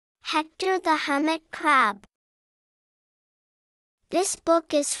Hector the Hermit Crab. This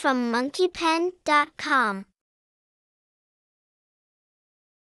book is from monkeypen.com.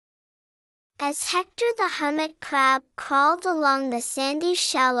 As Hector the hermit crab crawled along the sandy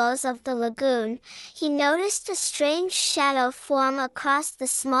shallows of the lagoon, he noticed a strange shadow form across the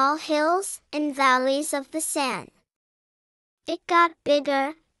small hills and valleys of the sand. It got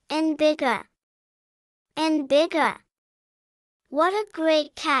bigger and bigger and bigger. "What a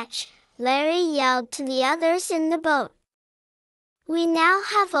great catch!" Larry yelled to the others in the boat. "We now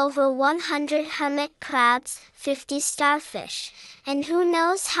have over 100 hermit crabs, 50 starfish, and who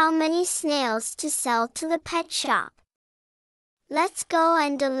knows how many snails to sell to the pet shop. Let's go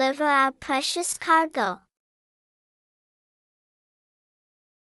and deliver our precious cargo."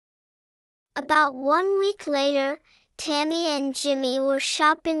 About 1 week later, Tammy and Jimmy were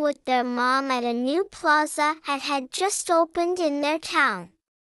shopping with their mom at a new plaza that had just opened in their town.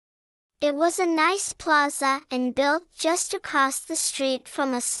 It was a nice plaza and built just across the street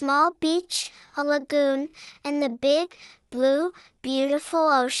from a small beach, a lagoon, and the big, blue, beautiful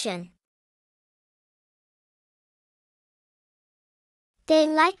ocean. They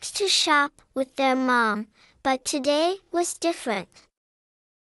liked to shop with their mom, but today was different.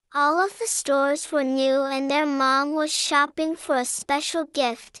 All of the stores were new and their mom was shopping for a special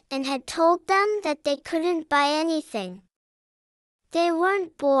gift and had told them that they couldn't buy anything. They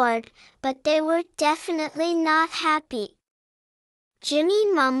weren't bored, but they were definitely not happy. Jimmy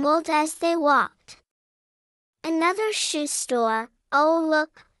mumbled as they walked. "Another shoe store, oh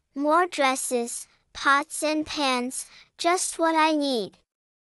look, more dresses, pots and pans, just what I need."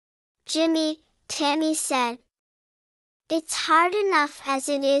 "Jimmy," Tammy said, "it's hard enough as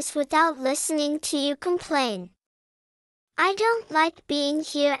it is without listening to you complain. I don't like being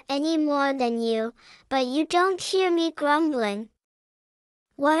here any more than you, but you don't hear me grumbling."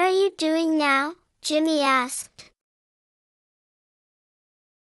 "What are you doing now?" Jimmy asked.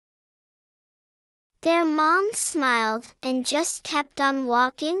 Their mom smiled and just kept on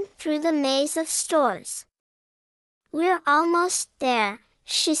walking through the maze of stores. "We're almost there,"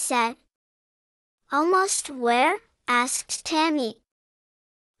 she said. "Almost where?" asked Tammy.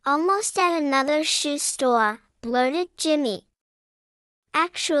 "Almost at another shoe store," blurted Jimmy.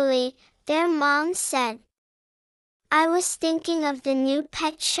 "Actually," their mom said, "I was thinking of the new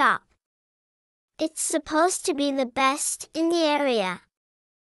pet shop. It's supposed to be the best in the area.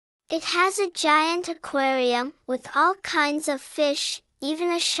 It has a giant aquarium with all kinds of fish, even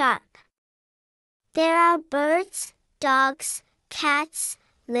a shark. There are birds, dogs, cats,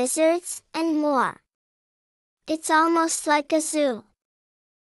 lizards, and more. It's almost like a zoo.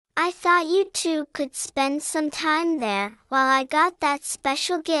 I thought you two could spend some time there while I got that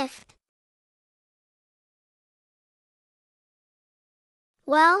special gift."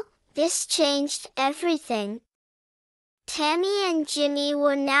 Well, this changed everything. Tammy and Jimmy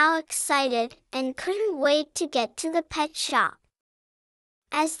were now excited and couldn't wait to get to the pet shop.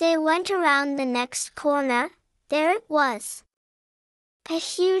 As they went around the next corner, there it was. A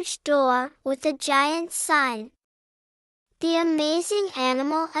huge door with a giant sign. The Amazing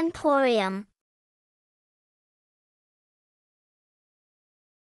Animal Emporium.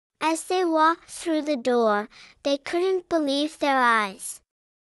 As they walked through the door, they couldn't believe their eyes.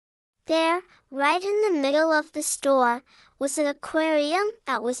 There, right in the middle of the store, was an aquarium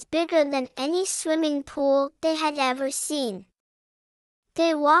that was bigger than any swimming pool they had ever seen.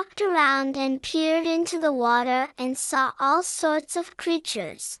 They walked around and peered into the water and saw all sorts of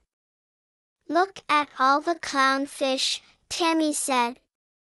creatures. "Look at all the clownfish," Tammy said.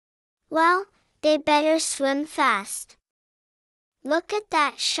 "Well, they better swim fast." "Look at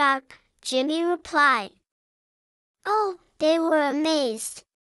that shark," Jimmy replied. Oh, they were amazed.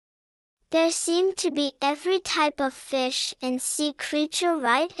 There seemed to be every type of fish and sea creature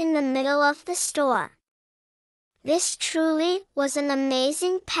right in the middle of the store. This truly was an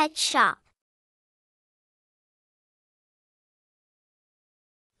amazing pet shop.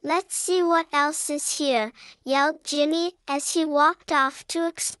 "Let's see what else is here," yelled Jimmy as he walked off to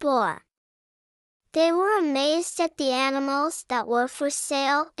explore. They were amazed at the animals that were for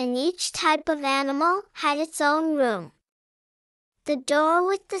sale, and each type of animal had its own room. The door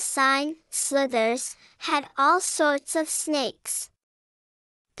with the sign, Slithers, had all sorts of snakes.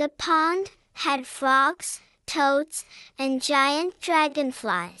 The pond had frogs, toads, and giant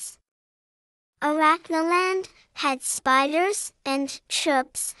dragonflies. Arachnoland had spiders, and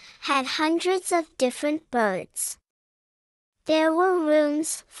Chirps had hundreds of different birds. There were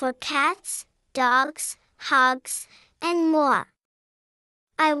rooms for cats, dogs, hogs, and more.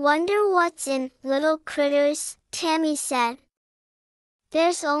 "I wonder what's in Little Critters," Tammy said.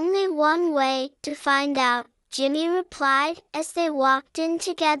 There's only one way to find out, Jimmy replied as they walked in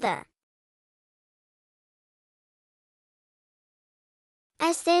together.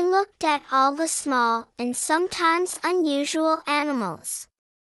 As they looked at all the small and sometimes unusual animals,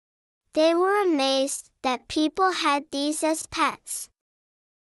 they were amazed that people had these as pets.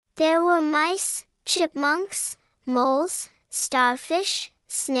 There were mice, chipmunks, moles, starfish,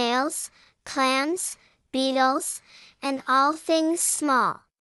 snails, clams, beetles, and all things small.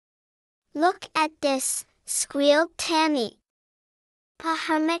 "Look at this," squealed Tammy. "A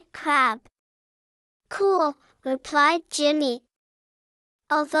hermit crab." "Cool," replied Jimmy.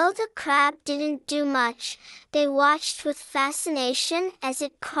 Although the crab didn't do much, they watched with fascination as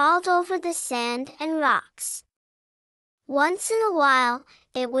it crawled over the sand and rocks. Once in a while,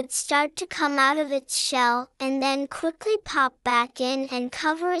 it would start to come out of its shell and then quickly pop back in and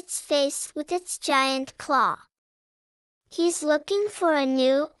cover its face with its giant claw. "He's looking for a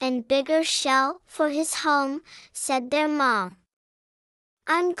new and bigger shell for his home," said their mom.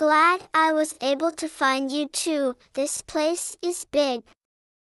 "I'm glad I was able to find you too. This place is big."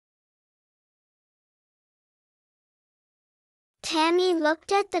 Tammy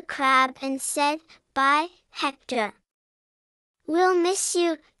looked at the crab and said, "Bye, Hector." "We'll miss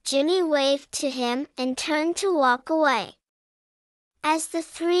you," Jimmy waved to him and turned to walk away. As the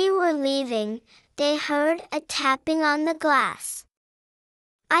three were leaving, they heard a tapping on the glass.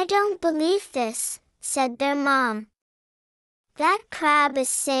 "I don't believe this," said their mom. "That crab is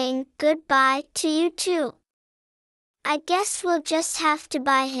saying goodbye to you too. I guess we'll just have to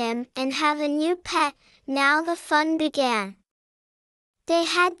buy him and have a new pet." Now the fun began. They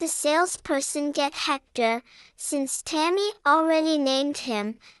had the salesperson get Hector, since Tammy already named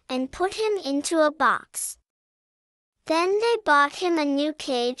him, and put him into a box. Then they bought him a new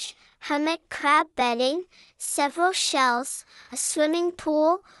cage, hermit crab bedding, several shells, a swimming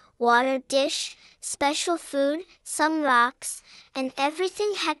pool, water dish, special food, some rocks, and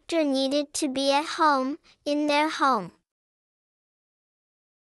everything Hector needed to be at home, in their home.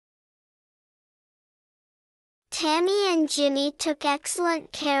 Tammy and Jimmy took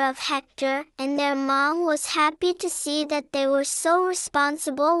excellent care of Hector, and their mom was happy to see that they were so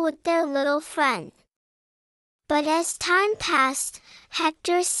responsible with their little friend. But as time passed,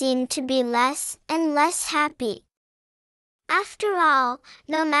 Hector seemed to be less and less happy. After all,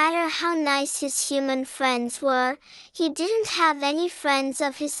 no matter how nice his human friends were, he didn't have any friends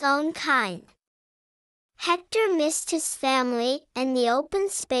of his own kind. Hector missed his family and the open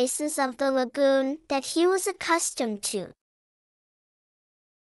spaces of the lagoon that he was accustomed to.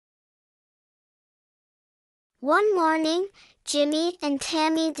 One morning, Jimmy and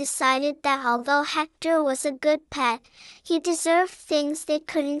Tammy decided that although Hector was a good pet, he deserved things they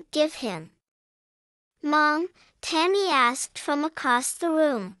couldn't give him. "Mom," Tammy asked from across the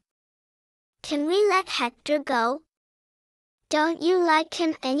room, "can we let Hector go?" "Don't you like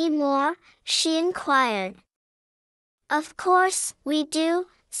him anymore?" she inquired. "Of course we do,"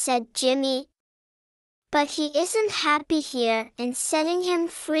 said Jimmy. "But he isn't happy here, and setting him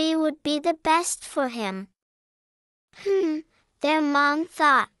free would be the best for him." Their mom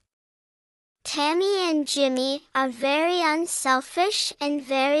thought. "Tammy and Jimmy are very unselfish and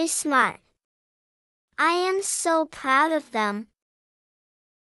very smart. I am so proud of them."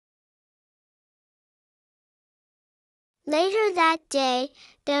 Later that day,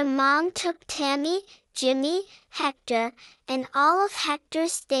 their mom took Tammy, Jimmy, Hector, and all of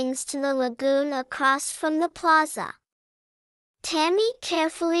Hector's things to the lagoon across from the plaza. Tammy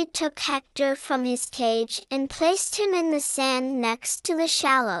carefully took Hector from his cage and placed him in the sand next to the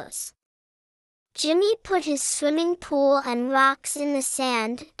shallows. Jimmy put his swimming pool and rocks in the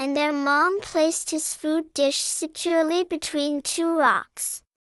sand, and their mom placed his food dish securely between two rocks.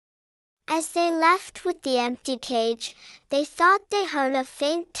 As they left with the empty cage, they thought they heard a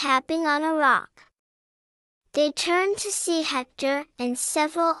faint tapping on a rock. They turned to see Hector and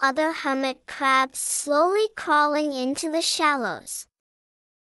several other hermit crabs slowly crawling into the shallows.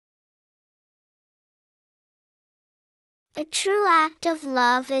 A true act of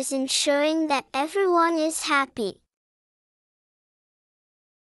love is ensuring that everyone is happy.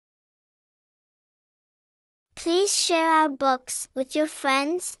 Please share our books with your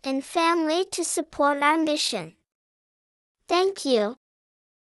friends and family to support our mission. Thank you.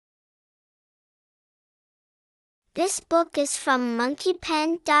 This book is from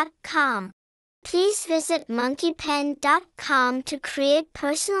monkeypen.com. Please visit monkeypen.com to create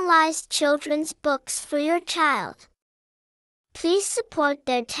personalized children's books for your child. Please support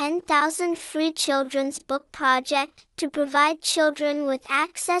their 10,000 free children's book project to provide children with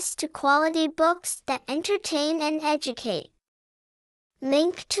access to quality books that entertain and educate.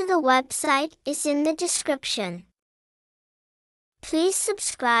 Link to the website is in the description. Please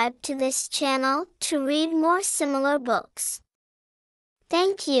subscribe to this channel to read more similar books.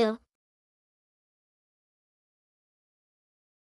 Thank you.